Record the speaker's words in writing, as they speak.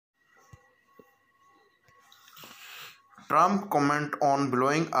Trump comment on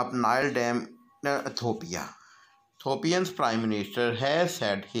blowing up Nile Dam in Ethiopia. Ethiopia's prime minister has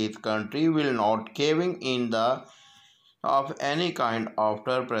said his country will not caving in the of any kind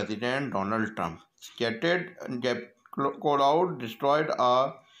after President Donald Trump stated cloud destroyed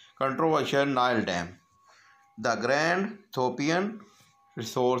a controversial Nile Dam. The Grand Ethiopian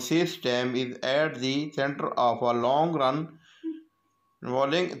Resources Dam is at the center of a long run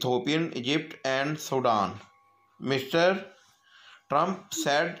involving Ethiopia, Egypt, and Sudan. Mr. Trump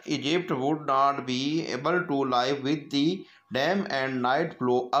said Egypt would not be able to live with the dam and might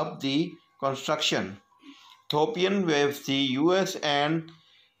blow up the construction. Ethiopian waves the US and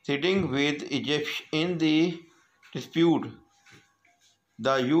siding with Egypt in the dispute.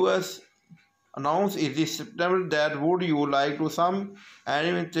 The US announced in this September that would you like to some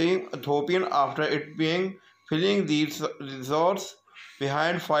anything Ethiopian after it being filling these resorts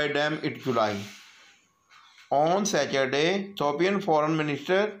behind fire dam in July. On Saturday, Ethiopian Foreign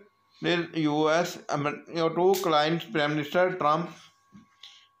Minister U.S. to client Prime Minister Trump.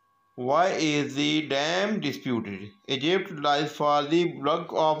 Why is the dam disputed? Egypt lies for the bulk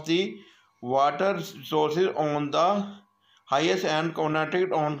of the water sources on the highest and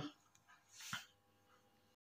connected on